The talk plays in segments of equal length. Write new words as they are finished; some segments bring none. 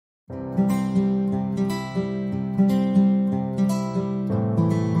Hello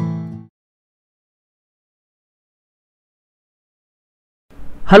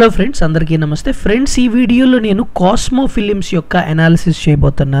friends, అందరికీ నమస్తే. Friends, ఈ వీడియోలో నేను కాస్మో ఫిలిమ్స్ యొక్క అనాలిసిస్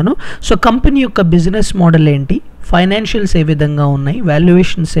చేయబోతున్నాను. సో కంపెనీ యొక్క బిజినెస్ మోడల్ ఏంటి, ఫైనాన్షియల్స్ ఏ విధంగా ఉన్నాయి,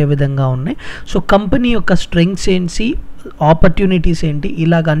 వాల్యుయేషన్స్ ఏ విధంగా ఉన్నాయి, సో కంపెనీ యొక్క స్ట్రెంగ్స్ ఏంటి, ఆపర్చునిటీస్ ఏంటి,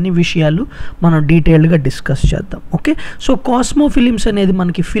 ఇలాగ అన్ని విషయాలు మనం డీటెయిల్డ్గా డిస్కస్ చేద్దాం. ఓకే, సో కాస్మో ఫిలిమ్స్ అనేది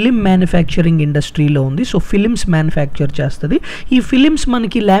మనకి ఫిలిం మ్యానుఫ్యాక్చరింగ్ ఇండస్ట్రీలో ఉంది. సో ఫిలిమ్స్ మ్యానుఫ్యాక్చర్ చేస్తుంది. ఈ ఫిలిమ్స్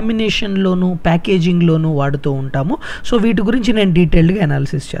మనకి లామినేషన్లోను, ప్యాకేజింగ్లోను వాడుతూ ఉంటాము. సో వీటి గురించి నేను డీటెయిల్డ్గా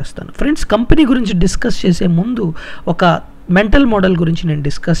అనాలిసిస్ చేస్తాను. ఫ్రెండ్స్, కంపెనీ గురించి డిస్కస్ చేసే ముందు ఒక మెంటల్ మోడల్ గురించి నేను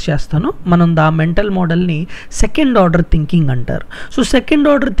డిస్కస్ చేస్తాను. మనం ఆ మెంటల్ మోడల్ని సెకండ్ ఆర్డర్ థింకింగ్ అంటారు. సో సెకండ్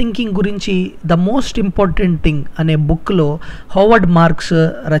ఆర్డర్ థింకింగ్ గురించి ద మోస్ట్ ఇంపార్టెంట్ థింగ్ అనే బుక్లో, హోవర్డ్ మార్క్స్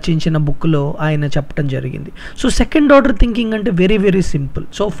రచించిన బుక్లో ఆయన చెప్పడం జరిగింది. సో సెకండ్ ఆర్డర్ థింకింగ్ అంటే very very simple.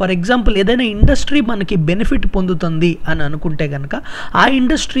 So for example, ఏదైనా ఇండస్ట్రీ మనకి బెనిఫిట్ పొందుతుంది అని అనుకుంటే కనుక ఆ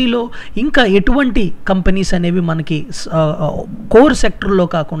ఇండస్ట్రీలో ఇంకా ఎటువంటి కంపెనీస్ అనేవి మనకి కోర్ సెక్టర్లో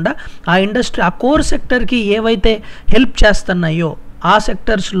కాకుండా ఆ కోర్ సెక్టర్కి ఏవైతే హెల్ప్ చేస్తున్నాయో ఆ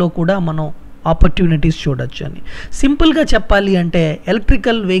సెక్టర్స్లో కూడా మనం ఆపర్చునిటీస్ చూడొచ్చు అని. సింపుల్గా చెప్పాలి అంటే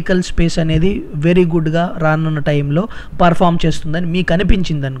ఎలక్ట్రికల్ వెహికల్ స్పేస్ అనేది వెరీ గుడ్గా రానున్న టైంలో పర్ఫామ్ చేస్తుందని మీకు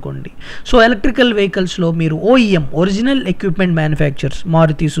అనిపించింది అనుకోండి. సో ఎలక్ట్రికల్ వెహికల్స్లో మీరు OEM, original equipment manufacturers,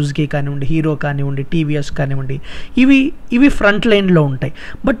 Maruti Suzuki కానివ్వండి, హీరో కానివ్వండి, టీవీఎస్ కానివ్వండి, ఇవి ఫ్రంట్ లైన్లో ఉంటాయి.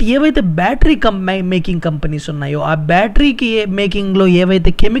 బట్ ఏవైతే బ్యాటరీ మేకింగ్ కంపెనీస్ ఉన్నాయో, ఆ బ్యాటరీకి మేకింగ్లో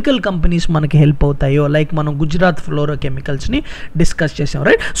ఏవైతే కెమికల్ కంపెనీస్ మనకి హెల్ప్ అవుతాయో, లైక్ మనం గుజరాత్ ఫ్లోరో కెమికల్స్ని డిస్కస్ చేసాం,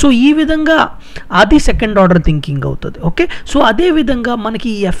 రైట్? సో ఈ విధంగా అది సెకండ్ ఆర్డర్ థింకింగ్ అవుతుంది. ఓకే, సో అదే విధంగా మనకి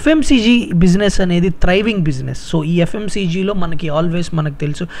ఈ FMCG బిజినెస్ అనేది థ్రైవింగ్ బిజినెస్. సో ఈ FMCGలో మనకి ఆల్వేస్ మనకు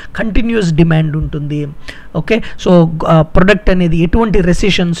తెలుసు కంటిన్యూస్ డిమాండ్ ఉంటుంది. ఓకే, సో ప్రొడక్ట్ అనేది ఎటువంటి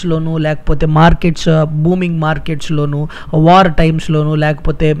రెసిషన్స్లోను, లేకపోతే మార్కెట్స్ బూమింగ్ మార్కెట్స్లోను, వార్ టైమ్స్లోను,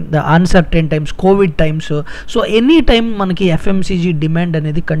 లేకపోతే uncertain times, Covid times, so any time మనకి FMCG డిమాండ్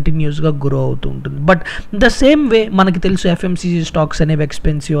అనేది కంటిన్యూస్గా గ్రో అవుతూ ఉంటుంది. బట్ ద సేమ్ వే మనకి తెలుసు FMCG స్టాక్స్ అనేవి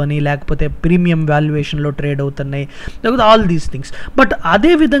ఎక్స్పెన్సివ్ అని, లేకపోతే ప్రీమియం వాల్యుయేషన్లో ట్రేడ్ అవుతున్నాయి, లేకపోతే ఆల్ దీస్ థింగ్స్. బట్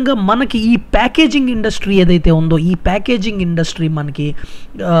అదే విధంగా మనకి ఈ ప్యాకేజింగ్ ఇండస్ట్రీ ఏదైతే ఉందో, ఈ ప్యాకేజింగ్ ఇండస్ట్రీ మనకి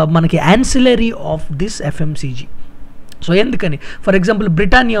ancillary of this FMCG. So ఎందుకని, ఫర్ ఎగ్జాంపుల్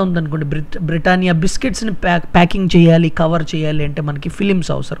బ్రిటానియా ఉందనుకోండి, బ్రిటానియా బిస్కెట్స్ని ప్యాకింగ్ చేయాలి, కవర్ చేయాలి అంటే మనకి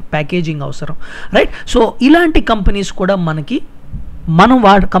ఫిలిమ్స్ అవసరం, ప్యాకేజింగ్ అవసరం, రైట్? సో ఇలాంటి కంపెనీస్ కూడా మనం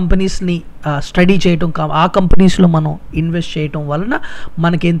కంపెనీస్ని స్టడీ చేయటం, ఆ కంపెనీస్లో మనం ఇన్వెస్ట్ చేయటం వలన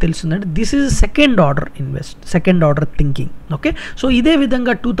మనకేం తెలుస్తుందంటే this is second order thinking. Okay, so ఇదే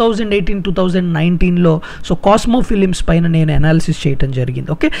విధంగా 2018-2019లో సో కాస్మో ఫిలిమ్స్ పైన నేను అనాలిసిస్ చేయటం జరిగింది.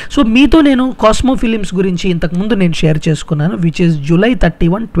 ఓకే, సో మీతో నేను కాస్మో ఫిలిమ్స్ గురించి ఇంతకుముందు నేను షేర్ చేసుకున్నాను, which is July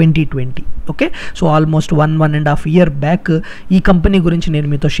 31, 2020. Okay, so almost 1.5 year back ఈ కంపెనీ గురించి నేను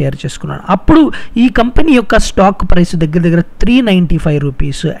మీతో షేర్ చేసుకున్నాను. అప్పుడు ఈ కంపెనీ యొక్క స్టాక్ ప్రైస్ దగ్గర 395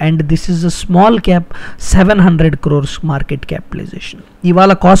 rupees, and this is small cap 700 crores market capitalisation.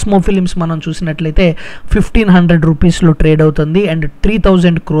 ఇవాళ కాస్మో ఫిలిమ్స్ మనం చూసినట్లయితే 1500 రూపీస్లో ట్రేడ్ అవుతుంది, అండ్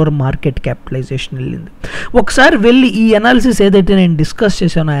 3000 crore మార్కెట్ క్యాపిటలైజేషన్ వెళ్ళింది. ఒకసారి వెళ్ళి ఈ అనాలిసిస్ ఏదైతే నేను డిస్కస్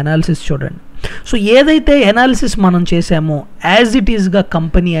చేశానో అనాలిసిస్ చూడండి. సో ఏదైతే అనాలిసిస్ మనం చేసామో యాజ్ ఇట్ ఈస్గా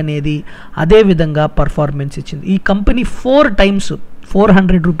కంపెనీ అనేది అదే విధంగా పర్ఫార్మెన్స్ ఇచ్చింది. ఈ కంపెనీ 4 times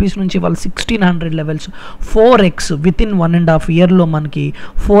 400 రూపీస్ నుంచి వాళ్ళ 1600 లెవెల్స్ 4x వితిన్ 1.5 yearలో మనకి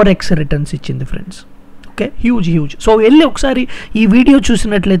 4x రిటర్న్స్ ఇచ్చింది ఫ్రెండ్స్. Okay, huge. సో వెళ్ళి ఒకసారి ఈ వీడియో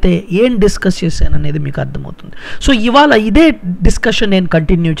చూసినట్లయితే ఏం డిస్కస్ చేశాను అనేది మీకు అర్థమవుతుంది. సో ఇవాళ ఇదే డిస్కషన్ నేను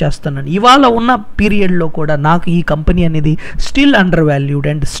కంటిన్యూ చేస్తున్నాను. ఇవాళ ఉన్న పీరియడ్లో కూడా నాకు ఈ కంపెనీ అనేది still under valued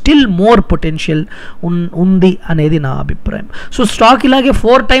and still more potential ఉంది అనేది నా అభిప్రాయం. సో స్టాక్ ఇలాగే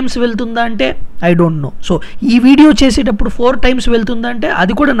 4 times వెళ్తుందా అంటే ఐ డోంట్ నో. సో ఈ వీడియో చేసేటప్పుడు 4 times వెళ్తుందా అంటే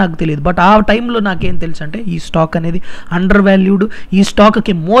అది కూడా నాకు తెలియదు. బట్ ఆ టైంలో నాకేం తెలుసు అంటే ఈ స్టాక్ అనేది అండర్ వాల్యూడ్, ఈ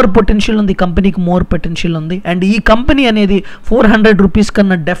స్టాక్కి మోర్ పొటెన్షియల్ ఉంది, కంపెనీకి మోర్ పొటెన్షియల్ ఉంది, అండ్ ఈ కంపెనీ అనేది 400 రూపీస్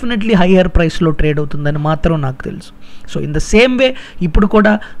కన్నా డెఫినెట్లీ హయ్యర్ ప్రైస్లో ట్రేడ్ అవుతుందని మాత్రం నాకు తెలుసు. So in the same way ఇప్పుడు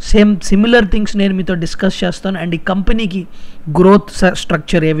కూడా సిమిలర్ థింగ్స్ నేను మీతో డిస్కస్ చేస్తాను, అండ్ ఈ కంపెనీకి గ్రోత్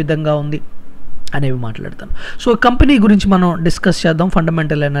స్ట్రక్చర్ ఏ విధంగా ఉంది అనేవి మాట్లాడతాను. సో కంపెనీ గురించి మనం డిస్కస్ చేద్దాం,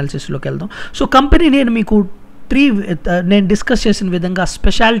 ఫండమెంటల్ అనాలిసిస్లోకి వెళ్దాం. సో కంపెనీ నేను డిస్కస్ చేసిన విధంగా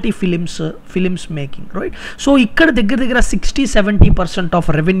speciality films making, right? So ఇక్కడ దగ్గర 60-70% ఆఫ్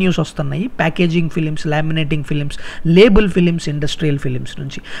రెవెన్యూస్ వస్తున్నాయి packaging films, laminating films, label films, industrial films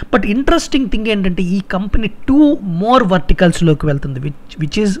నుంచి. బట్ ఇంట్రెస్టింగ్ థింగ్ ఏంటంటే ఈ కంపెనీ 2 more వర్టికల్స్లోకి వెళ్తుంది,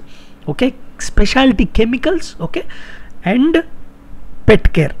 which is okay speciality chemicals, okay, and pet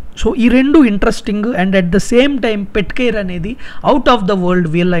care. So ఈ రెండు interesting and at the same time pet care అనేది out of the world,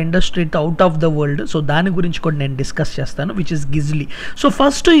 వీళ్ళ industry out of the world. So దాని గురించి కూడా నేను డిస్కస్ చేస్తాను, విచ్ ఇస్ గిజ్లీ. సో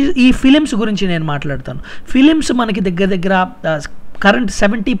ఫస్ట్ ఈ ఫిలిమ్స్ గురించి నేను మాట్లాడతాను. ఫిలిమ్స్ మనకి దగ్గర కరెంట్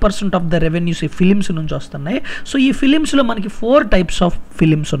 70% ఆఫ్ ద రెవెన్యూస్ ఈ ఫిలిమ్స్ నుంచి వస్తున్నాయి. సో ఈ ఫిలిమ్స్లో మనకి 4 టైప్స్ ఆఫ్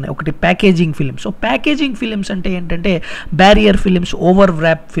ఫిలిమ్స్ ఉన్నాయి. ఒకటి packaging films. So packaging films అంటే ఏంటంటే barrier films, over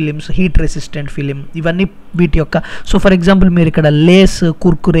wrap films, heat resistant film, ఇవన్నీ వీటి యొక్క. సో ఫర్ ఎగ్జాంపుల్ మీరు ఇక్కడ లేస్,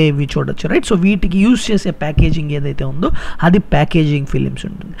 కుర్కురే ఇవి చూడొచ్చు, రైట్. సో వీటికి యూజ్ చేసే ప్యాకేజింగ్ ఏదైతే ఉందో అది ప్యాకేజింగ్ ఫిలిమ్స్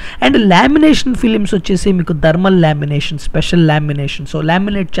ఉంటుంది. అండ్ లామినేషన్ ఫిలిమ్స్ వచ్చేసి మీకు thermal lamination, special lamination. So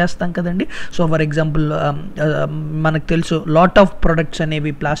laminate చేస్తాం కదండి. సో ఫర్ ఎగ్జాంపుల్ మనకు తెలుసు లాట్ ఆఫ్ ప్రొడక్ట్స్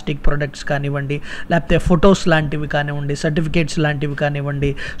అనేవి ప్లాస్టిక్ ప్రొడక్ట్స్ కానివ్వండి, లేకపోతే ఫొటోస్ లాంటివి కానివ్వండి, సర్టిఫికేట్స్ లాంటివి కానివ్వండి.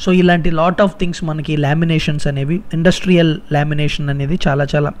 సో ఇలాంటి లాట్ ఆఫ్ థింగ్స్ మనకి లామినేషన్స్ అనేవి, ఇండస్ట్రియల్ లామినేషన్ అనేది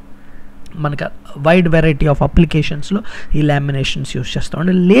చాలా మనకి వైడ్ వెరైటీ ఆఫ్ అప్లికేషన్స్లో ఈ లామినేషన్స్ యూస్ చేస్తాం.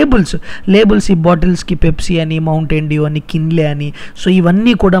 అంటే లేబుల్స్ ఈ బాటిల్స్కి పెప్సీ అని, మౌంటైన్ డ్యూ అని, కిన్లే అని, సో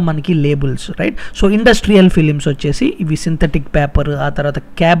ఇవన్నీ కూడా మనకి labels, right. So industrial films వచ్చేసి ఇవి సింథటిక్ పేపర్, ఆ తర్వాత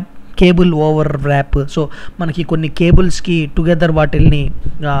కేబుల్ ఓవర్ ర్యాప్. సో మనకి కొన్ని కేబుల్స్కి టుగెదర్ వాటిల్ని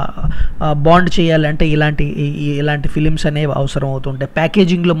బాండ్ చేయాలంటే ఇలాంటి ఫిలిమ్స్ అనేవి అవసరం అవుతుంటాయి.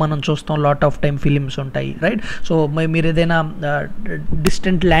 ప్యాకేజింగ్లో మనం చూస్తాం లాట్ ఆఫ్ టైం ఫిలిమ్స్ ఉంటాయి, రైట్. సో మీరు ఏదైనా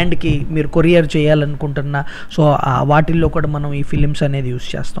డిస్టెంట్ ల్యాండ్కి మీరు కొరియర్ చేయాలనుకుంటున్నా, సో వాటిల్లో కూడా మనం ఈ ఫిలిమ్స్ అనేది యూస్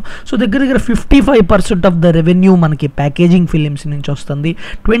చేస్తాం. సో దగ్గర 55% ఆఫ్ ద రెవెన్యూ మనకి ప్యాకేజింగ్ ఫిలిమ్స్ నుంచి వస్తుంది.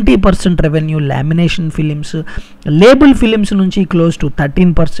 20% revenue lamination films, label films నుంచి క్లోజ్ టు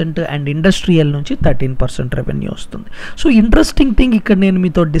 13% అండ్ ఇండస్ట్రియల్ నుంచి 13% రెవెన్యూ వస్తుంది. సో ఇంట్రెస్టింగ్ థింగ్ ఇక్కడ నేను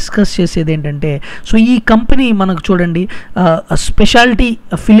మీతో డిస్కస్ చేసేది ఏంటంటే, సో ఈ కంపెనీ మనకు చూడండి స్పెషాలిటీ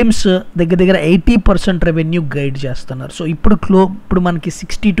ఫిలిమ్స్ దగ్గర 80% రెవెన్యూ గైడ్ చేస్తున్నారు. సో ఇప్పుడు మనకి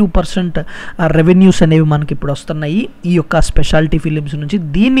 62% రెవెన్యూస్ అనేవి మనకి ఇప్పుడు వస్తున్నాయి ఈ యొక్క స్పెషాలిటీ ఫిలిమ్స్ నుంచి.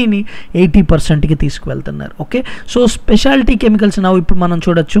 దీనిని 80%కి తీసుకువెళ్తున్నారు. ఓకే. సో స్పెషాలిటీ కెమికల్స్ ఇప్పుడు మనం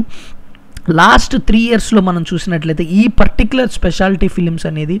చూడొచ్చు లాస్ట్ 3 ఇయర్స్లో మనం చూసినట్లయితే ఈ పర్టికులర్ స్పెషాలిటీ ఫిలిమ్స్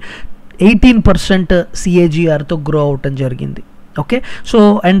అనేది 18% CAGRతో గ్రో అవటం జరిగింది. ఓకే. సో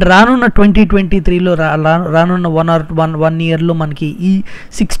అండ్ రానున్న 2023లో రానున్న 1 ఇయర్లో మనకి ఈ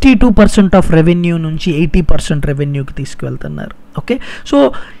 62% ఆఫ్ రెవెన్యూ నుంచి 80% రెవెన్యూకి తీసుకువెళ్తున్నారు. ఓకే. సో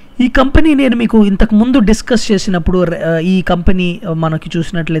ఈ కంపెనీ నేను మీకు ఇంతకు ముందు డిస్కస్ చేసినప్పుడు ఈ కంపెనీ మనకి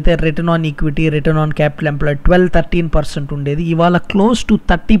చూసినట్లయితే return on equity, return on capital employed 12-13% ఉండేది. ఇవాళ close to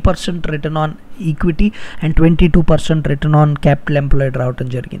 30% return on equity and 22% return on capital employed రావడం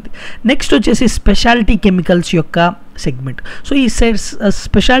జరిగింది. నెక్స్ట్ వచ్చేసి స్పెషాలిటీ కెమికల్స్ యొక్క సెగ్మెంట్. సో ఈ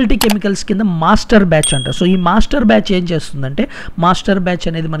స్పెషాలిటీ కెమికల్స్ కింద మాస్టర్ బ్యాచ్ అంటారు. సో ఈ మాస్టర్ బ్యాచ్ ఏం చేస్తుందంటే, మాస్టర్ బ్యాచ్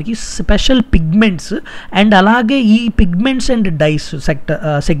అనేది మనకి స్పెషల్ పిగ్మెంట్స్ అండ్ అలాగే ఈ పిగ్మెంట్స్ అండ్ డైస్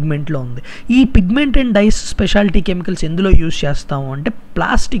సెగ్మెంట్లో ఉంది. ఈ pigment and dice speciality chemicals ఎందులో యూజ్ చేస్తాము అంటే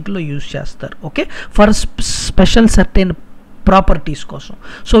ప్లాస్టిక్లో యూజ్ చేస్తారు. Okay. For special certain properties కోసం.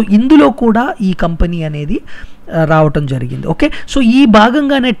 సో ఇందులో కూడా ఈ కంపెనీ అనేది రావటం జరిగింది. ఓకే. సో ఈ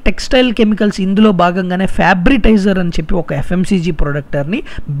భాగంగానే టెక్స్టైల్ కెమికల్స్ ఇందులో భాగంగానే ఫ్యాబ్రిటైజర్ అని చెప్పి ఒక FMCG ప్రొడక్టర్ని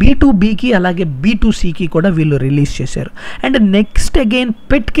B2Bకి అలాగే B2Cకి కూడా వీళ్ళు రిలీజ్ చేశారు. And next again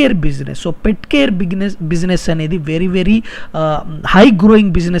pet care business. So pet care business అనేది వెరీ హై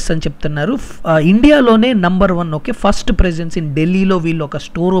గ్రోయింగ్ బిజినెస్ అని చెప్తున్నారు. ఇండియాలోనే number 1. Okay. First presence in ఢిల్లీలో వీళ్ళు ఒక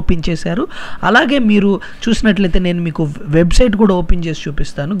స్టోర్ ఓపెన్ చేశారు. అలాగే మీరు చూసినట్లయితే నేను మీకు వెబ్సైట్ కూడా ఓపెన్ చేసి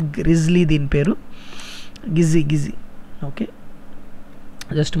చూపిస్తాను. గ్రిజ్లీ దీని పేరు గిజీ. ఓకే.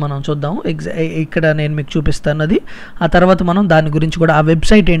 జస్ట్ మనం చూద్దాం. ఇక్కడ నేను మీకు చూపిస్తాను అది. ఆ తర్వాత మనం దాని గురించి కూడా ఆ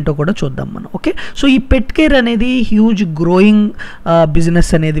వెబ్సైట్ ఏంటో కూడా చూద్దాం మనం. ఓకే. సో ఈ పెట్ కేర్ అనేది హ్యూజ్ గ్రోయింగ్ బిజినెస్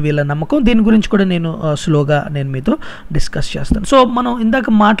అనేది వీళ్ళ నమ్మకం. దీని గురించి కూడా నేను స్లోగా నేను మీతో డిస్కస్ చేస్తాను. సో మనం ఇందాక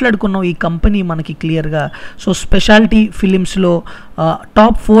మాట్లాడుకున్నాం ఈ కంపెనీ మనకి క్లియర్గా. So speciality ఫిలిమ్స్లో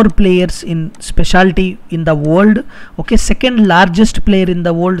top 4 players in speciality in the world. Okay. Second largest player in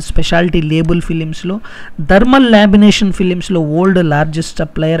the world speciality label ఫిలిమ్స్లో. Thermal lamination ఫిలిమ్స్లో world largest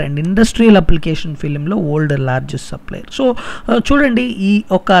supplier and industrial application ఫిలింలో వరల్డ్ లార్జెస్ట్ సప్లయర్. సో చూడండి ఈ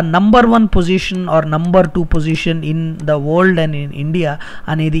ఒక number 1 position are number 2 position in the world and in India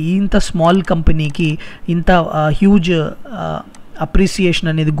అనేది ఇంత small కంపెనీకి ఇంత huge appreciation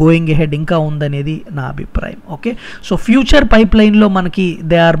అనేది going ahead ఇంకా ఉందనేది నా అభిప్రాయం. ఓకే. సో ఫ్యూచర్ పైప్ లైన్లో మనకి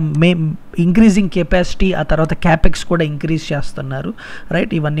దే ఆర్ ఇంక్రీజింగ్ కెపాసిటీ, ఆ తర్వాత క్యాపెక్స్ కూడా ఇంక్రీజ్ చేస్తున్నారు,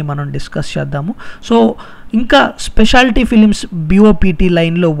 రైట్. ఇవన్నీ మనం డిస్కస్ చేద్దాము. సో ఇంకా స్పెషాలిటీ ఫిలిమ్స్ BOPT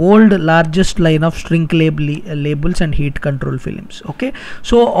లైన్లో world largest line of స్ట్రింక్ labels and heat control films. Okay.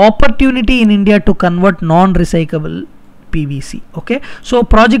 So opportunity in India to convert non recyclable PVC. Okay, so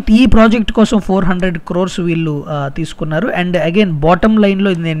ఈ ప్రాజెక్ట్ కోసం 400 crores వీళ్ళు తీసుకున్నారు. అండ్ అగైన్ బాటమ్ లైన్లో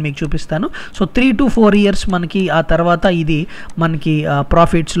ఇది నేను మీకు చూపిస్తాను. సో 3 to 4 years మనకి ఆ తర్వాత ఇది మనకి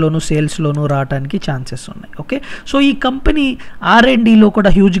ప్రాఫిట్స్లోను సేల్స్లోను రావడానికి ఛాన్సెస్ ఉన్నాయి. ఓకే, సో ఈ కంపెనీ R&Dలో కూడా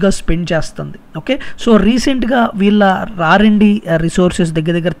హ్యూజ్గా స్పెండ్ చేస్తుంది. ఓకే, సో రీసెంట్గా వీళ్ళ R&D రిసోర్సెస్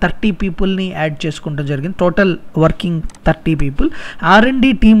దగ్గర 30 పీపుల్ని యాడ్ చేసుకుంటూ జరిగింది. Total working 30 people. R&D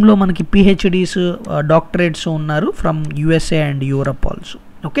టీంలో మనకి PhDs డాక్టరేట్స్ ఉన్నారు from USA and Europe also.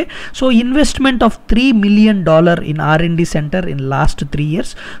 Okay, so investment of $3 million in R&D centre in last 3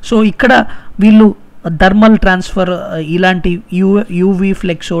 years. So ఇక్కడ వీళ్ళు థర్మల్ ట్రాన్స్ఫర్ ఇలాంటి UV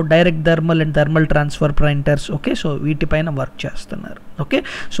flexo direct thermal and thermal transfer printers. Okay, so వీటిపైన work చేస్తున్నారు. Okay,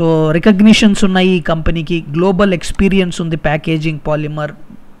 so recognitions ఉన్నాయి ఈ కంపెనీకి. Global experience ఉంది packaging, polymer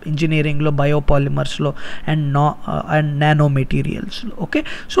ఇంజనీరింగ్లో, బయోపాలిమర్స్లో and nano మెటీరియల్స్లో. Okay,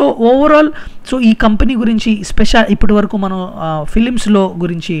 so overall so ఈ కంపెనీ గురించి ఇప్పటి వరకు మనం ఫిలిమ్స్లో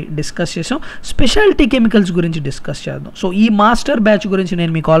గురించి డిస్కస్ చేసాం. స్పెషాలిటీ కెమికల్స్ గురించి డిస్కస్ చేద్దాం. సో ఈ మాస్టర్ బ్యాచ్ గురించి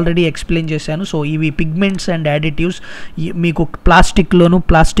నేను మీకు ఆల్రెడీ ఎక్స్ప్లెయిన్ చేశాను. సో ఇవి పిగ్మెంట్స్ అండ్ యాడిటివ్స్ మీకు ప్లాస్టిక్లోను,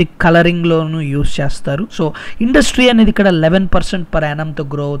 ప్లాస్టిక్ కలరింగ్లోను యూస్ చేస్తారు. సో ఇండస్ట్రీ అనేది ఇక్కడ 11% per annumతో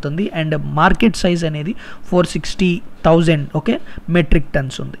గ్రో అవుతుంది. అండ్ మార్కెట్ సైజ్ అనేది 460,000 ఓకే మెట్రిక్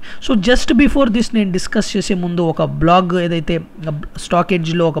టన్స్ ఉంది. సో జస్ట్ బిఫోర్ దిస్ నేను డిస్కస్ చేసే ముందు ఒక బ్లాగ్ ఏదైతే స్టాక్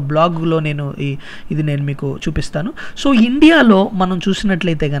ఎడ్జ్లో ఒక బ్లాగ్లో నేను ఇది నేను మీకు చూపిస్తాను. సో ఇండియాలో మనం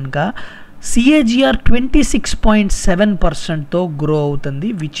చూసినట్లయితే కనుక CAGR 26.7%తో గ్రో అవుతుంది,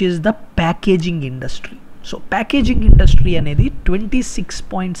 which is the packaging industry. So packaging industry అనేది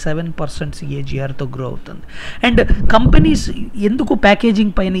 26.7% CAGRతో గ్రో అవుతుంది. అండ్ కంపెనీస్ ఎందుకు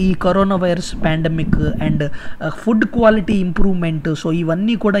ప్యాకేజింగ్ పైన ఈ corona virus pandemic and food quality improvement, so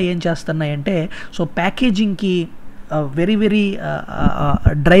ఇవన్నీ కూడా ఏం చేస్తున్నాయంటే సో ప్యాకేజింగ్కి వెరీ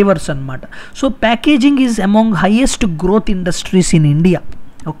డ్రైవర్స్ అన్నమాట. So packaging is among highest growth industries in India.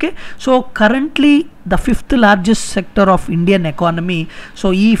 Okay, so currently the 5th largest sector of Indian economy. So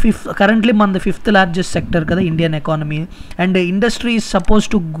ఈ currently మన 5th largest sector కదా Indian economy. And industry is suppose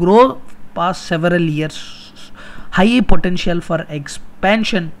to grow past several years. High potential for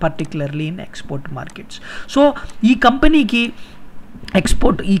expansion particularly in export markets. So ఈ కంపెనీకి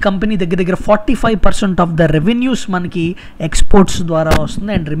ఈ company దగ్గర 45% of the revenues మనకి exports ద్వారా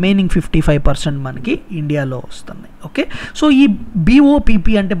వస్తుంది. అండ్ రిమైనింగ్ 55% మనకి ఇండియాలో వస్తుంది. ఓకే, సో ఈ BOPP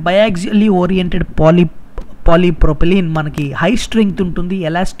అంటే బయాక్సియల్లీ ఓరియంటెడ్ పాలీప్రొపిలీన్ మనకి హై స్ట్రెంగ్త్ ఉంటుంది,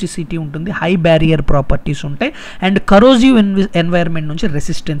 ఎలాస్టిసిటీ ఉంటుంది, హై బ్యారియర్ ప్రాపర్టీస్ ఉంటాయి అండ్ కరోజివ్ ఎన్వైర్న్మెంట్ నుంచి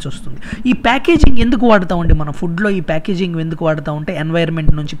రెసిస్టెన్స్ వస్తుంది. ఈ ప్యాకేజింగ్ ఎందుకు వాడతామండి మన ఫుడ్లో? ఈ ప్యాకేజింగ్ ఎందుకు వాడతా ఉంటే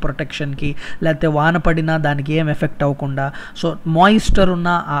ఎన్వైర్న్మెంట్ నుంచి ప్రొటెక్షన్కి, లేకపోతే వాన పడినా దానికి ఏం ఎఫెక్ట్ అవ్వకుండా, సో మాయిస్చర్ ఉన్న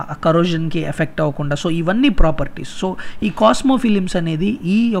కరోజన్కి ఎఫెక్ట్ అవ్వకుండా, సో ఇవన్నీ ప్రాపర్టీస్. సో ఈ కాస్మో ఫిలిమ్స్ అనేది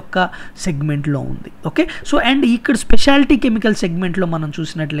ఈ యొక్క సెగ్మెంట్లో ఉంది. ఓకే, సో అండ్ ఇక్కడ స్పెషాలిటీ కెమికల్ సెగ్మెంట్లో మనం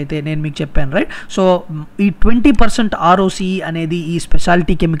చూసినట్లయితే నేను మీకు చెప్పాను రైట్. సో ఈ 20% ROCE అనేది ఈ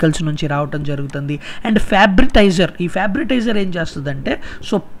స్పెషాలిటీ కెమికల్స్ నుంచి రావటం జరుగుతుంది. అండ్ ఈ ఫ్యాబ్రిటైజర్ ఏం చేస్తుందంటే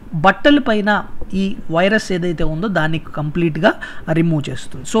సో బట్టల పైన ఈ వైరస్ ఏదైతే ఉందో దాన్ని కంప్లీట్గా రిమూవ్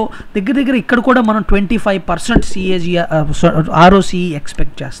చేస్తుంది. సో దగ్గర ఇక్కడ కూడా మనం 25% ROCE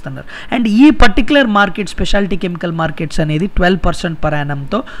ఎక్స్పెక్ట్ చేస్తున్నారు. అండ్ ఈ particular market speciality chemical markets అనేది 12% per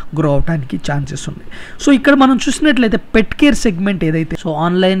annumతో గ్రో అవడానికి ఛాన్సెస్ ఉన్నాయి. సో ఇక్కడ మనం చూసినట్లయితే పెట్ కేర్ సెగ్మెంట్ ఏదైతే సో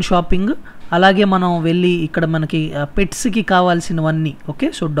ఆన్లైన్ షాపింగ్, అలాగే మనం వెళ్ళి ఇక్కడ మనకి పెట్స్కి కావాల్సినవన్నీ. Okay,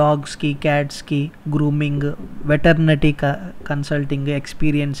 so డాగ్స్కి, క్యాట్స్కి grooming, veterinary consulting,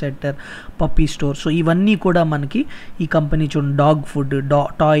 experience centre, puppy store, so ఇవన్నీ కూడా మనకి ఈ కంపెనీ చూడండి. Dog food,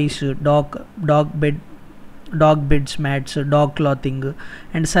 toys, dog beds, mats, dog clothing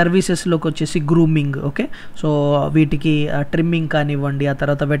and సర్వీసెస్లోకి వచ్చేసి గ్రూమింగ్. ఓకే, సో వీటికి ట్రిమ్మింగ్ కానివ్వండి, ఆ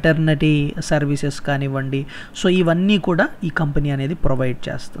తర్వాత వెటర్నరీ సర్వీసెస్ కానివ్వండి, సో ఇవన్నీ కూడా ఈ కంపెనీ అనేది ప్రొవైడ్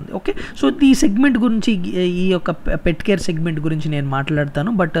చేస్తుంది. ఓకే, సో ఈ సెగ్మెంట్ గురించి, ఈ యొక్క పెట్ కేర్ సెగ్మెంట్ గురించి నేను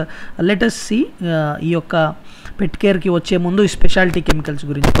మాట్లాడతాను. బట్ లెట్ us see ఈ యొక్క పెట్ కేర్కి వచ్చే ముందు ఈ స్పెషాలిటీ కెమికల్స్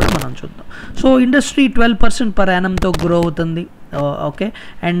గురించి కూడా మనం చూద్దాం. సో ఇండస్ట్రీ 12% per annumతో గ్రో అవుతుంది. ఓకే,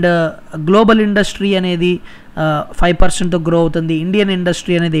 అండ్ గ్లోబల్ ఇండస్ట్రీ అనేది 5%తో గ్రో అవుతుంది. ఇండియన్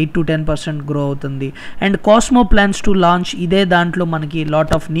ఇండస్ట్రీ అనేది 8 to 10% గ్రో అవుతుంది. And cosmo plans to launch ఇదే దాంట్లో మనకి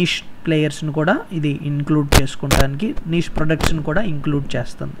లాట్ ఆఫ్ నీష్ ప్లేయర్స్ని కూడా ఇది ఇంక్లూడ్ చేసుకోవడానికి, నీష్ ప్రొడక్ట్స్ని కూడా ఇంక్లూడ్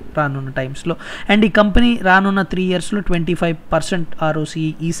చేస్తుంది రానున్న టైమ్స్లో. అండ్ ఈ కంపెనీ రానున్న 3 yearsలో 25% ROCE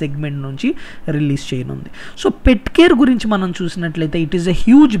ఈ సెగ్మెంట్ నుంచి రిలీజ్ చేయనుంది. సో పెట్ కేర్ గురించి మనం చూసినట్లయితే it is a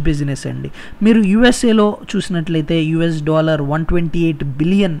huge business అండి. మీరు USAలో చూసినట్లయితే $128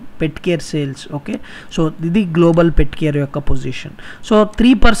 billion పెట్ కేర్ సేల్స్. ఓకే, సో ఇది గ్లోబల్ పెట్ కేర్ యొక్క పొజిషన్. సో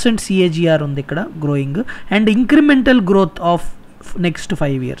 3% CAGR ఉంది ఇక్కడ growing. And incremental growth of next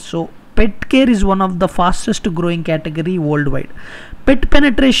 5 years. So pet care is one of the fastest growing category world wide. Pet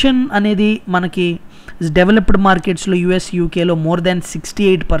penetration అనేది మనకి developed మార్కెట్స్లో US యూకేలో more than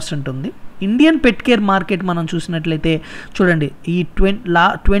 68% ఉంది. Indian పెట్ care market మనం చూసినట్లయితే చూడండి, ఈ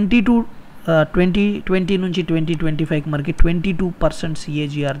 2020 నుంచి 2025 మనకి 22%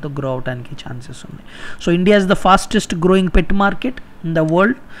 CAGRతో గ్రో అవడానికి ఛాన్సెస్ ఉన్నాయి. So India is the fastest growing pet market in the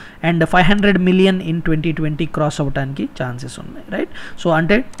world and 500 million in 2020 cross అవడానికి ఛాన్సెస్ ఉన్నాయి, రైట్. సో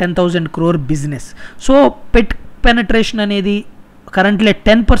అంటే 10,000 crore బిజినెస్. సో పెట్ పెనట్రేషన్ అనేది currently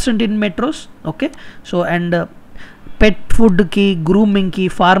 10% in metros. Okay, so and పెట్ ఫుడ్కి, గ్రూమింగ్కి,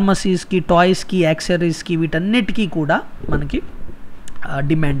 ఫార్మసీస్కి, టాయ్స్కి, యాక్సెసరీస్కి వీటన్నిటికీ కూడా మనకి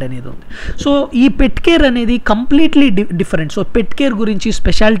డిమాండ్ అనేది ఉంది. సో ఈ పెట్ కేర్ అనేది కంప్లీట్లీ డిఫరెంట్. సో పెట్ కేర్ గురించి,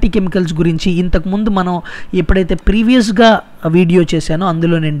 స్పెషాలిటీ కెమికల్స్ గురించి ఇంతకుముందు మనం ఎప్పుడైతే ప్రీవియస్గా వీడియో చేశానో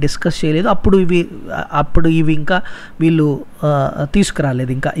అందులో నేను డిస్కస్ చేయలేదు. అప్పుడు ఇవి ఇంకా వీళ్ళు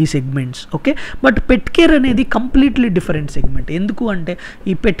తీసుకురాలేదు ఇంకా ఈ segments. Okay, but pet care అనేది కంప్లీట్లీ డిఫరెంట్ సెగ్మెంట్. ఎందుకు అంటే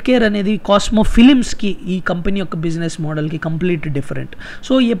ఈ పెట్ కేర్ అనేది కాస్మో ఫిలిమ్స్కి, ఈ కంపెనీ యొక్క business మోడల్కి complete different.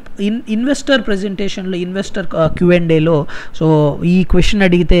 So investor ప్రెజెంటేషన్లో, investor Q&Aలో so ఈ క్వశ్చన్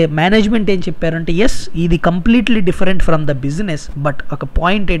అడిగితే మేనేజ్మెంట్ ఏం చెప్పారంటే, ఎస్ ఇది completely different from the business, but ఒక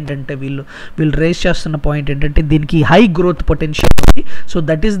పాయింట్ ఏంటంటే వీళ్ళు రేస్ చేస్తున్న పాయింట్ ఏంటంటే దీనికి హై గ్రోత్ పొటెన్షియల్ ఉంది. So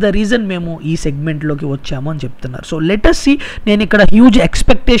that is the reason మేము ఈ సెగ్మెంట్లోకి వచ్చాము అని చెప్తున్నారు. సో లెటస్ సి, నేను ఇక్కడ హ్యూజ్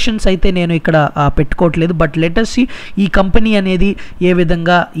ఎక్స్పెక్టేషన్స్ అయితే నేను ఇక్కడ పెట్టుకోవట్లేదు, బట్ లెటస్ సి ఈ కంపెనీ అనేది ఏ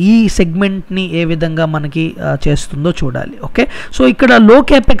విధంగా ఈ సెగ్మెంట్ని ఏ విధంగా మనకి చేస్తుందో చూడాలి. ఓకే, సో ఇక్కడ లో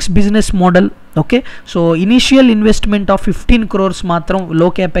capex business model. Okay, so initial investment of 15 crores మాత్రం లో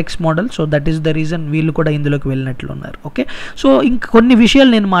capex model. So that is the reason వీళ్ళు కూడా ఇందులోకి వెళ్ళినట్లు ఉన్నారు. ఓకే, సో ఇంక కొన్ని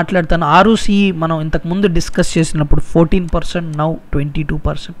విషయాలు నేను మాట్లాడతాను. ROCE మనం ఇంతకుముందు డిస్కస్ చేసినప్పుడు 14%, నౌ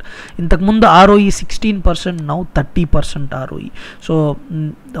 22%. ఇంతకుముందు ROE 16%, now 30% ROE. So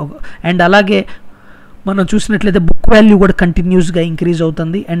and అలాగే మనం చూసినట్లయితే బుక్ వాల్యూ కూడా కంటిన్యూస్గా ఇంక్రీజ్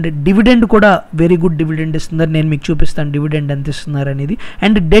అవుతుంది. అండ్ డివిడెండ్ కూడా వెరీ గుడ్ డివిడెండ్ ఇస్తున్నారు. నేను మీకు చూపిస్తాను డివిడెండ్ ఎంత ఇస్తున్నారు అనేది.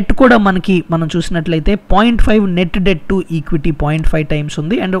 అండ్ డెట్ కూడా మనం చూసినట్లయితే 0.5 net debt to equity 0.5 times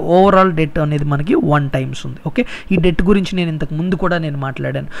ఉంది. అండ్ ఓవరాల్ డెట్ అనేది మనకి 1 times ఉంది. ఓకే, ఈ డెట్ గురించి నేను ఇంతకు ముందు కూడా నేను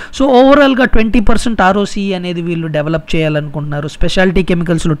మాట్లాడాను. సో ఓవరాల్గా 20% ROCE అనేది వీళ్ళు డెవలప్ చేయాలనుకుంటున్నారు. Speciality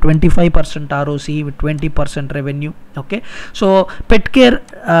కెమికల్స్లో 25% ROCE, 20% revenue. Okay, so pet care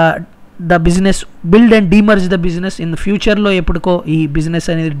the business build and demerge the business in ఫ్యూచర్లో ఎప్పటికో ఈ బిజినెస్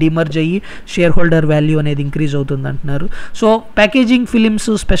అనేది డీమర్జ్ అయ్యి షేర్ హోల్డర్ వాల్యూ అనేది ఇంక్రీజ్ అవుతుంది అంటున్నారు. So packaging films,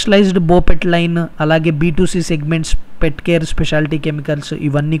 specialised బోపెట్ line, అలాగే B2C సెగ్మెంట్స్, పెట్ కేర్, స్పెషాలిటీ కెమికల్స్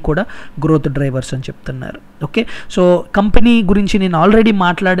ఇవన్నీ కూడా గ్రోత్ డ్రైవర్స్ అని చెప్తున్నారు. ఓకే, సో కంపెనీ గురించి నేను ఆల్రెడీ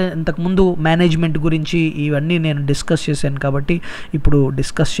ఇంతకుముందు మేనేజ్మెంట్ గురించి ఇవన్నీ నేను డిస్కస్ చేశాను కాబట్టి ఇప్పుడు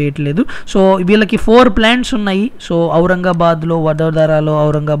డిస్కస్ చేయట్లేదు. సో వీళ్ళకి 4 plants ఉన్నాయి. సో ఔరంగాబాద్లో, వడోదరాలో,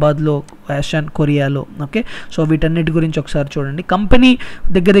 ఔరంగాబాద్లో, ఆసియాన్ కొరియాలో. ఓకే, సో వీటన్నిటి గురించి ఒకసారి చూడండి. కంపెనీ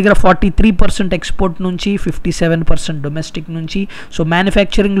దగ్గర 43% ఎక్స్పోర్ట్ నుంచి 57% డొమెస్టిక్ నుంచి. సో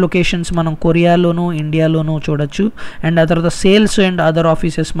మ్యానుఫ్యాక్చరింగ్ లొకేషన్స్ మనం కొరియాలోను, ఇండియాలోను చూడొచ్చు. అండ్ ఆ తర్వాత సేల్స్ అండ్ అదర్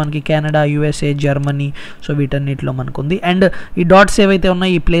ఆఫీసెస్ మనకి కెనడా, USA, జర్మనీ, సో వీటన్నిటిలో మనకుంది. అండ్ ఈ డాట్స్ ఏవైతే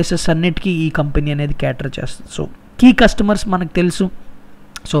ఉన్నాయో ఈ ప్లేసెస్ అన్నిటికీ ఈ కంపెనీ అనేది క్యాటర్ చేస్తుంది. సో కీ కస్టమర్స్ మనకు తెలుసు.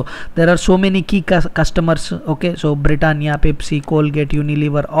 So there are so many key customers. Okay, so Britannia, Pepsi, Colgate,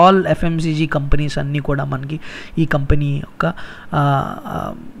 Unilever, all FMCG companies అన్నీ కూడా మనకి ఈ కంపెనీ యొక్క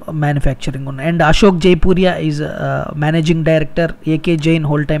మ్యానుఫ్యాక్చరింగ్ ఉన్నాయి. And Ashok Jaipuria is managing director, AK Jain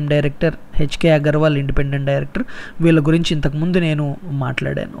whole time director, HK Agarwal independent director. వీళ్ళ గురించి ఇంతకుముందు నేను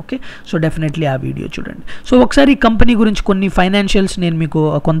మాట్లాడాను. ఓకే, సో డెఫినెట్లీ ఆ వీడియో చూడండి. సో ఒకసారి ఈ కంపెనీ గురించి కొన్ని ఫైనాన్షియల్స్ నేను మీకు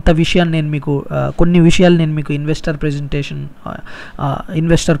కొన్ని విషయాలు నేను మీకు ఇన్వెస్టర్ ప్రెజెంటేషన్,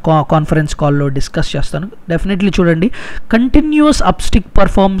 ఇన్వెస్టర్ కాన్ఫరెన్స్ కాల్లో డిస్కస్ చేస్తాను. డెఫినెట్లీ చూడండి. Continuous అప్స్టిక్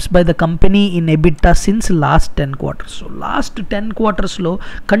performance by the company in EBITDA since last 10 quarters. So last 10 quartersలో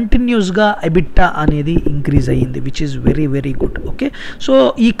కంటిన్యూస్గా ఎబిట్టా అనేది ఇంక్రీజ్ అయ్యింది, which is very very good. Okay, so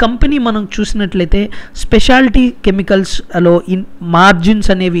ఈ కంపెనీ మనం చూసినట్లయితే స్పెషాలిటీ కెమికల్స్లో మార్జిన్స్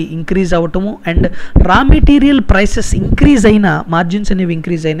అనేవి increase అవ్వటము and raw material prices increase అయినా, margins అనేవి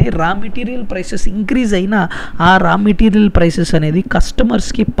increase అయినాయి, రా మెటీరియల్ ప్రైసెస్ ఇంక్రీజ్ అయినా ఆ రా మెటీరియల్ ప్రైసెస్ అనేది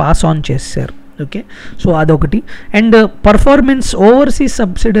కస్టమర్స్కి పాస్ ఆన్ చేశారు. ఓకే, సో అదొకటి. అండ్ పర్ఫార్మెన్స్, ఓవర్సీస్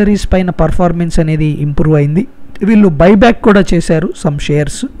సబ్సిడరీస్ పైన పర్ఫార్మెన్స్ అనేది ఇంప్రూవ్ అయింది. వీళ్ళు బైబ్యాక్ కూడా చేశారు some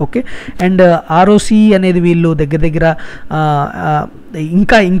shares. Okay, and ROCE అనేది వీళ్ళు దగ్గర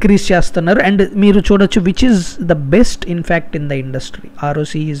ఇంకా ఇంక్రీజ్ చేస్తున్నారు. అండ్ మీరు చూడొచ్చు which is the best in fact in the industry.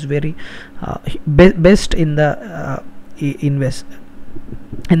 ROCE is very best in the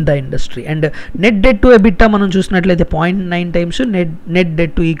in the industry. And net debt to EBITDA మనం చూసినట్లయితే 0.9 times, net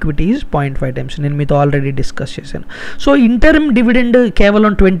debt to equity is 0.5 times. నేను మీతో already discuss చేశాను. So interim dividend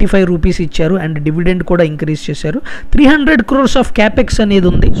కేవలం 25 rupees ఇచ్చారు and dividend కూడా increase చేశారు. 300 crores of capex అనేది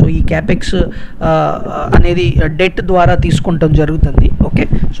ఉంది. సో ఈ క్యాపెక్స్ అనేది డెట్ ద్వారా తీసుకుంటాం జరుగుతుంది. ఓకే,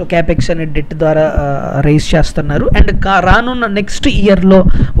 సో క్యాపెక్స్ అనేది డెట్ ద్వారా రైజ్ చేస్తున్నారు. అండ్ రానున్న నెక్స్ట్ ఇయర్లో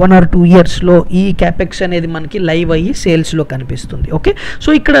 1 or 2 yearsలో ఈ క్యాపెక్స్ అనేది మనకి లైవ్ అయ్యి సేల్స్లో కనిపిస్తుంది. ఓకే, సో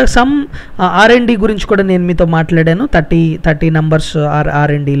ఇక్కడ సమ్ R&D గురించి కూడా నేను మీతో మాట్లాడాను. 30 నంబర్స్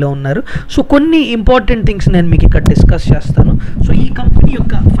R&Dలో ఉన్నారు. సో కొన్ని ఇంపార్టెంట్ థింగ్స్ నేను మీకు ఇక్కడ డిస్కస్ చేస్తాను. సో ఈ కంపెనీ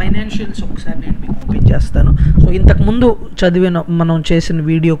యొక్క ఫైనాన్షియల్స్ ఒకసారి నేను మీకు ఓపెన్ చేస్తాను. సో ఇంతకుముందు మనం చేసిన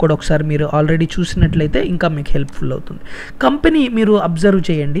వీడియో కూడా ఒకసారి మీరు ఆల్రెడీ చూసినట్లయితే ఇంకా మీకు హెల్ప్ఫుల్ అవుతుంది. కంపెనీ మీరు అబ్జర్వ్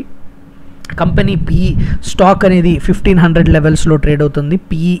చేయండి. కంపెనీ PE స్టాక్ అనేది 1500 లెవెల్స్లో ట్రేడ్ అవుతుంది.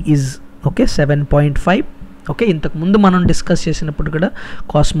 PE is okay 7.5. ఓకే, ఇంతకుముందు మనం డిస్కస్ చేసినప్పుడు కూడా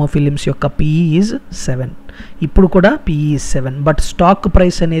కాస్మో ఫిలిమ్స్ యొక్క PE ఈజ్ 7. ఇప్పుడు కూడా PE is 7. But stock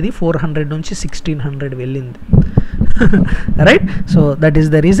price అనేది 400 నుంచి 1600 వెళ్ళింది. Right, so that is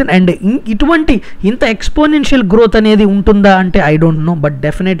the reason. And ఇటువంటి ఇంత ఎక్స్పోనెన్షియల్ గ్రోత్ అనేది ఉంటుందా అంటే I don't know. But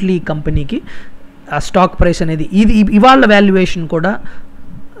definitely ఈ కంపెనీకి ఆ స్టాక్ ప్రైస్ అనేది ఇవాళ వాల్యుయేషన్ కూడా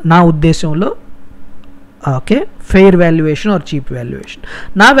నా ఉద్దేశంలో okay fair valuation are cheap valuation.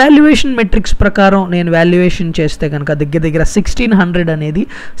 నా వాల్యుయేషన్ మెట్రిక్స్ ప్రకారం నేను వాల్యుయేషన్ చేస్తే కనుక దగ్గర 1600 అనేది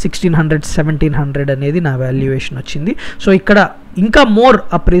 1700 అనేది నా వాల్యుయేషన్ వచ్చింది. సో ఇక్కడ ఇంకా మోర్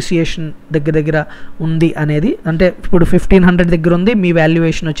అప్రిసియేషన్ దగ్గర ఉంది అనేది, అంటే ఇప్పుడు 1500 దగ్గర ఉంది, మీ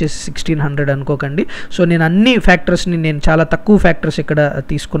వాల్యుయేషన్ వచ్చేసి 1600 అనుకోకండి. సో నేను అన్ని ఫ్యాక్టర్స్ని చాలా తక్కువ ఫ్యాక్టర్స్ ఇక్కడ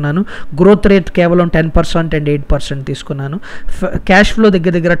తీసుకున్నాను. గ్రోత్ రేట్ కేవలం 10% అండ్ 8% తీసుకున్నాను. క్యాష్ ఫ్లో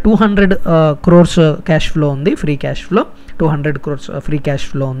దగ్గర 200 crores క్యాష్ ఫ్లో ఉంది. Free cash flow 200 crores free cash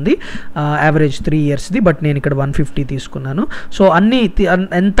flow ఉంది. యావరేజ్ 3 yearsది. బట్ నేను ఇక్కడ 150 తీసుకున్నాను. సో అన్ని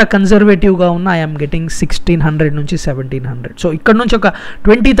ఎంత కన్జర్వేటివ్గా ఉన్నా ఐఎమ్ గెటింగ్ 1600 నుంచి 1700. సో ఇక్కడ నుంచి ఒక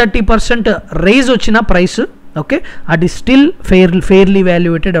 20-30% రైజ్ వచ్చిన ప్రైస్ ఓకే అది still fairly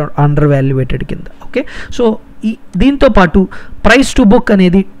valuated under valuated కింద. ఓకే, సో దీంతో పాటు ప్రైస్ టు బుక్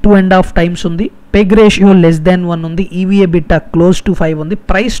అనేది 2.5 times ఉంది. పెగ్ రేషియో <1 ఉంది. EV/EBITDA క్లోజ్ టు 5 ఉంది.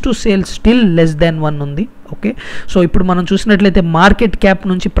 ప్రైస్ టు సేల్స్ స్టిల్ <1 ఉంది. ఓకే, సో ఇప్పుడు మనం చూసినట్లయితే మార్కెట్ క్యాప్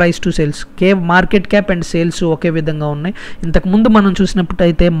నుంచి price to sales market cap and sales ఒకే విధంగా ఉన్నాయి. ఇంతకుముందు మనం చూసినప్పుడు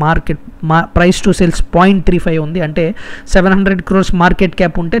అయితే ప్రైస్ టు సేల్స్ 0.35 ఉంది. అంటే 700 crores మార్కెట్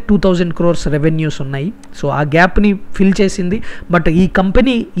క్యాప్ ఉంటే 2000 crores రెవెన్యూస్ ఉన్నాయి. సో ఆ గ్యాప్ని ఫిల్ చేసింది. బట్ ఈ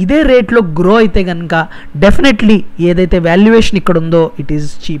కంపెనీ ఇదే రేట్లో గ్రో అయితే కనుక డెఫినెట్లీ ఏదైతే వాల్యుయేషన్ ఇక్కడ ఉందో it is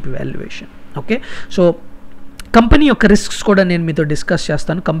cheap valuation. Okay, so company యొక్క రిస్క్స్ కూడా నేను మీతో డిస్కస్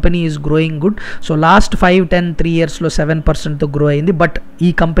చేస్తాను. Company is growing good. So last 5-10-3 yearsలో 7%తో grow అయింది. బట్ ఈ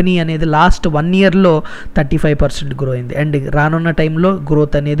కంపెనీ అనేది లాస్ట్ 1 yearలో 35% గ్రో అయింది. అండ్ రానున్న టైంలో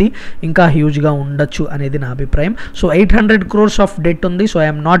గ్రోత్ అనేది ఇంకా హ్యూజ్గా ఉండొచ్చు అనేది నా అభిప్రాయం. సో 800 crores ఆఫ్ డెట్ ఉంది. So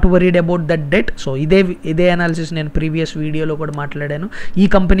I'm not worried about that debt. So ఇదే అనాలిసిస్ నేను ప్రీవియస్ వీడియోలో కూడా మాట్లాడాను. ఈ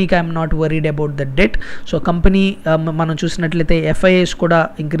కంపెనీకి I'm not worried about that debt. So company మనం చూసినట్లయితే FIIs కూడా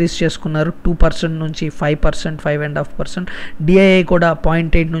ఇంక్రీజ్ చేసుకున్నారు 2% నుంచి 5%, 5.5%. DII కూడా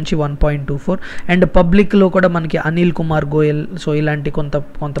 0.8 నుంచి 1.24. అండ్ పబ్లిక్లో కూడా మనకి అనిల్ కుమార్ గోయల్ సో ఇలాంటి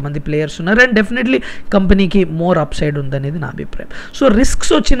కొంతమంది ప్లేయర్స్ ఉన్నారు. అండ్ డెఫినెట్లీ కంపెనీకి మోర్ అప్సైడ్ ఉందనేది నా అభిప్రాయం. సో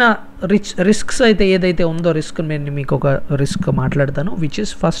రిస్క్స్ అయితే ఏదైతే ఉందో రిస్క్ నేను మీకు ఒక రిస్క్ మాట్లాడతాను. Which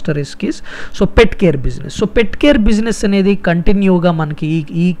is first risk is so pet care business. So pet care business అనేది కంటిన్యూగా మనకి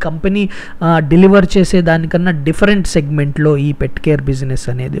ఈ కంపెనీ డెలివర్ చేసే దానికన్నా డిఫరెంట్ సెగ్మెంట్లో ఈ పెట్ కేర్ బిజినెస్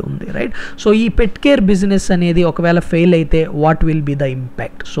అనేది ఉంది. రైట్, సో ఈ పెట్ కేర్ బిజినెస్ అనేది ఒకవేళ ఫెయిల్ అయితే what will be the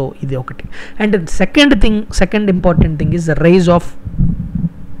impact. So ఇది ఒకటి. And second important thing is the rise of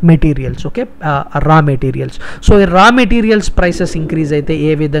materials. Okay, రా మెటీరియల్స్. సో ఈ రా మెటీరియల్స్ ప్రైసెస్ ఇంక్రీజ్ అయితే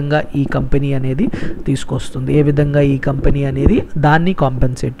ఏ విధంగా ఈ కంపెనీ అనేది తీసుకొస్తుంది, ఏ విధంగా ఈ కంపెనీ అనేది దాన్ని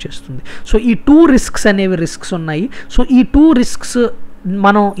కాంపెన్సేట్ చేస్తుంది. సో ఈ 2 రిస్క్స్ అనేవి రిస్క్స్ ఉన్నాయి. సో ఈ 2 రిస్క్స్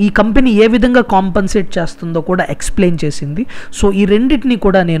మనం ఈ కంపెనీ ఏ విధంగా కాంపెన్సేట్ చేస్తుందో కూడా ఎక్స్ప్లెయిన్ చేసింది. సో ఈ రెండింటిని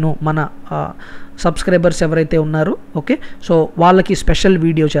కూడా నేను మన సబ్స్క్రైబర్స్ ఎవరైతే ఉన్నారో ఓకే సో వాళ్ళకి స్పెషల్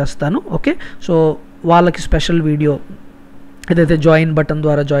వీడియో చేస్తాను. ఓకే, సో వాళ్ళకి స్పెషల్ వీడియో ఏదైతే జాయిన్ బటన్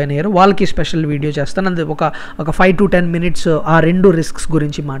ద్వారా జాయిన్ అయ్యారో వాళ్ళకి స్పెషల్ వీడియో చేస్తాను. అది ఒక 5 to 10 minutes ఆ 2 రిస్క్స్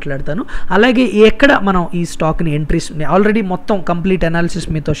గురించి మాట్లాడతాను. అలాగే ఎక్కడ మనం ఈ స్టాక్ని ఎంట్రీస్ ఆల్రెడీ మొత్తం కంప్లీట్ అనాలిసిస్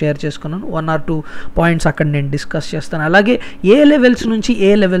మీతో షేర్ చేసుకున్నాను. 1 or 2 points అక్కడ నేను డిస్కస్ చేస్తాను. అలాగే ఏ లెవెల్స్ నుంచి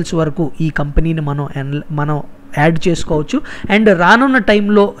ఏ లెవెల్స్ వరకు ఈ కంపెనీని మనం యాడ్ చేసుకోవచ్చు. అండ్ రానున్న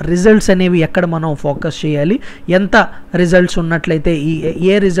టైంలో రిజల్ట్స్ అనేవి ఎక్కడ మనం ఫోకస్ చేయాలి, ఎంత రిజల్ట్స్ ఉన్నట్లయితే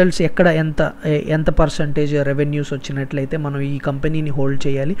ఏ రిజల్ట్స్ ఎక్కడ ఎంత పర్సంటేజ్ రెవెన్యూస్ వచ్చినట్లయితే మనం ఈ కంపెనీని హోల్డ్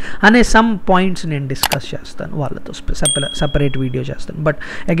చేయాలి అనే సమ్ పాయింట్స్ నేను డిస్కస్ చేస్తాను, వాళ్ళతో సపరేట్ వీడియో చేస్తాను. బట్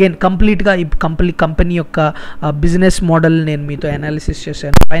అగైన్ కంప్లీట్గా ఈ కంపెనీ యొక్క బిజినెస్ మోడల్ నేను మీతో అనాలిసిస్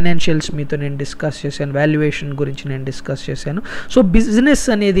చేశాను, ఫైనాన్షియల్స్ మీతో నేను డిస్కస్ చేశాను, వాల్యుయేషన్ గురించి నేను డిస్కస్ చేశాను. సో బిజినెస్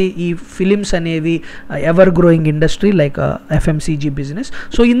అనేది, ఈ ఫిలిమ్స్ అనేవి ever growing industry like FMCG business.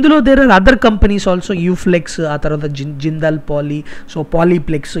 So ఇందులో there are other companies also, UFlex, ఆ తర్వాత జిందాల్ పాలీ, సో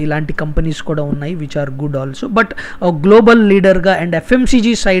పాలీప్లెక్స్, ఇలాంటి కంపెనీస్ కూడా ఉన్నాయి which are good also. But global లీడర్గా అండ్ FMCG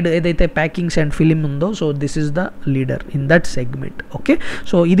సైడ్ ఏదైతే ప్యాకింగ్స్ అండ్ ఫిలిం ఉందో, so this is the leader in that segment. Okay,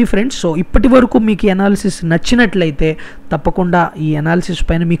 so ఇది friends. So ఇప్పటి వరకు మీకు ఈ అనాలిసిస్ నచ్చినట్లయితే తప్పకుండా ఈ అనాలిసిస్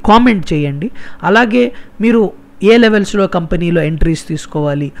పైన మీ కామెంట్ చేయండి. అలాగే మీరు ఏ లెవెల్స్లో కంపెనీలో ఎంట్రీస్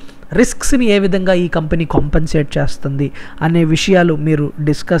తీసుకోవాలి, రిస్క్స్ని ఏ విధంగా ఈ కంపెనీ కాంపెన్సేట్ చేస్తుంది అనే విషయాలు మీరు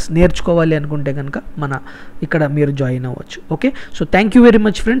నేర్చుకోవాలి అనుకుంటే కనుక ఇక్కడ మీరు జాయిన్ అవ్వచ్చు. Okay, so thank you very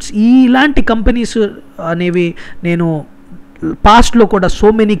much friends. ఇలాంటి కంపెనీస్ అనేవి నేను పాస్ట్లో కూడా సో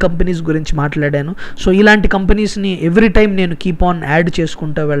మెనీ కంపెనీస్ గురించి మాట్లాడాను. సో ఇలాంటి కంపెనీస్ని ఎవ్రీ టైం నేను కీప్ ఆన్ యాడ్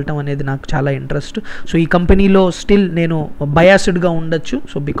చేసుకుంటూ వెళ్ళటం అనేది నాకు చాలా ఇంట్రెస్ట్. సో ఈ కంపెనీలో స్టిల్ నేను బయాస్డ్గా ఉండొచ్చు,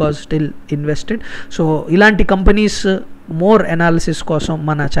 so because still invested. So ఇలాంటి కంపెనీస్ మోర్ అనాలిసిస్ కోసం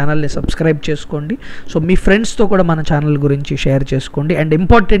మన ఛానల్ని సబ్స్క్రైబ్ చేసుకోండి. సో మీ ఫ్రెండ్స్తో కూడా మన ఛానల్ గురించి షేర్ చేసుకోండి. అండ్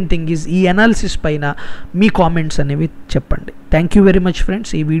ఇంపార్టెంట్ థింగ్ ఈజ్ ఈ అనాలిసిస్ పైన మీ కామెంట్స్ అనేవి చెప్పండి. Thank you very much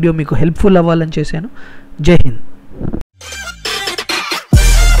friends. ఈ వీడియో మీకు హెల్ప్ఫుల్ అవ్వాలని చేశాను. జై హింద్.